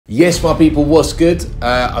Yes, my people, what's good?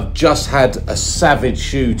 I've just had a savage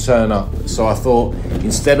shoe turn up, so I thought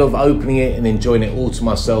instead of opening it and enjoying it all to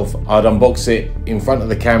myself, I'd unbox it in front of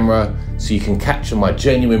the camera so you can capture my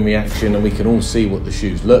genuine reaction and we can all see what the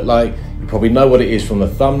shoes look like. You probably know what it is from the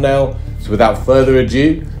thumbnail, so without further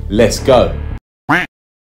ado, let's go. Oh,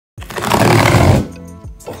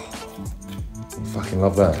 fucking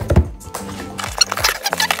love that.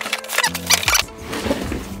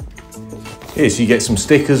 Here, so you get some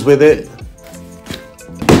stickers with it.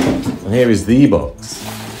 And here is the box.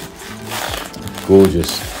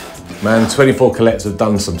 Gorgeous. Man, 24 Collects have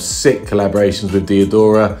done some sick collaborations with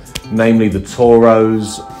Diadora, namely the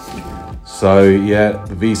Toros. So yeah,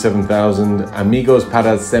 the v7000, Amigos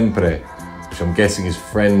para sempre, which I'm guessing is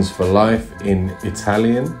friends for life in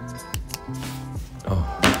Italian.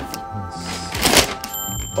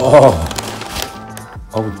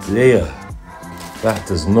 Oh dear. That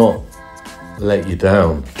does not let you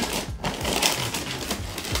down.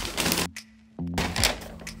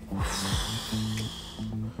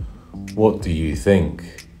 What do you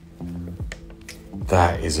think?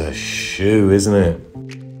 That is a shoe, isn't it?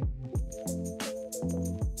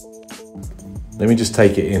 Let me just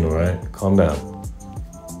take it in, all right? Calm down.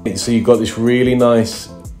 So you've got this really nice,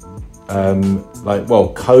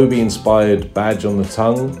 Kobe inspired badge on the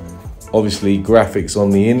tongue. Obviously graphics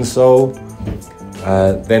on the insole.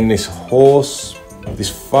 Then this faux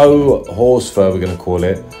horse fur, we're gonna call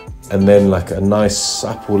it, and then like a nice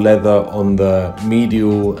supple leather on the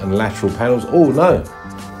medial and lateral panels. Oh no,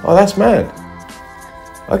 oh that's mad.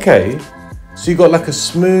 Okay, so you got like a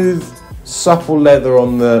smooth, supple leather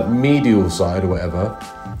on the medial side or whatever,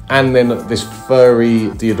 and then this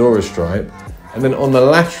furry Diadora stripe, and then on the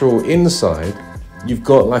lateral inside, you've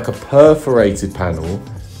got like a perforated panel,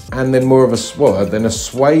 and then more of a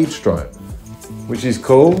suede stripe. Which is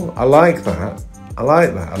cool. I like that. I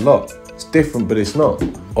like that a lot. It's different, but it's not.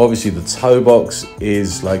 Obviously, the toe box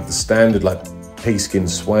is like the standard, like pigskin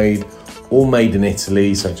suede, all made in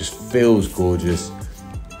Italy, so it just feels gorgeous.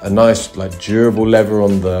 A nice, like durable leather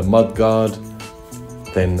on the mud guard.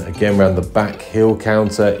 Then again, around the back heel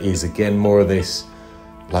counter is again more of this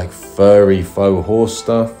like furry faux horse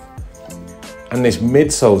stuff. And this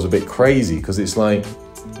midsole's a bit crazy because it's like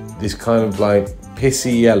this kind of like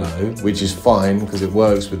pissy yellow, which is fine because it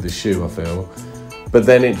works with the shoe, I feel. But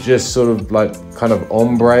then it just sort of like kind of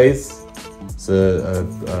ombres, it's a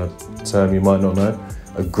term you might not know,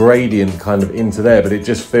 a gradient kind of into there, but it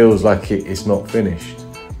just feels like it's not finished.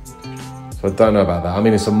 So I don't know about that. I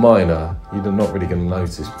mean, it's a minor, you're not really gonna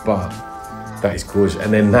notice, but that is gorgeous.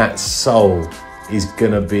 And then that sole is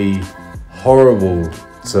gonna be horrible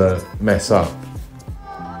to mess up.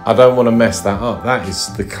 I don't want to mess that up. That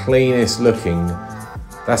is the cleanest looking,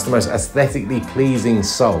 that's the most aesthetically pleasing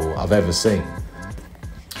sole I've ever seen.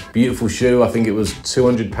 Beautiful shoe. I think it was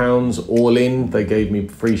 £200 all in. They gave me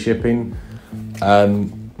free shipping.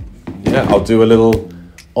 Yeah, I'll do a little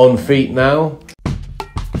on feet now.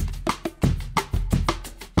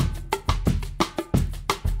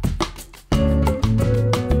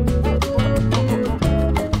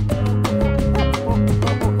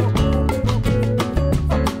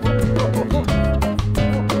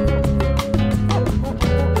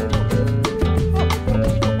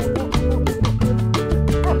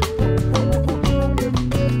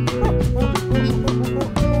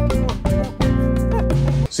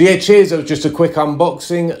 So yeah, cheers, it was just a quick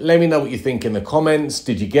unboxing. Let me know what you think in the comments.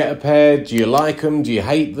 Did you get a pair? Do you like them? Do you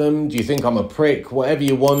hate them? Do you think I'm a prick? Whatever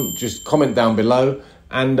you want, just comment down below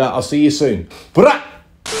and I'll see you soon. Brah!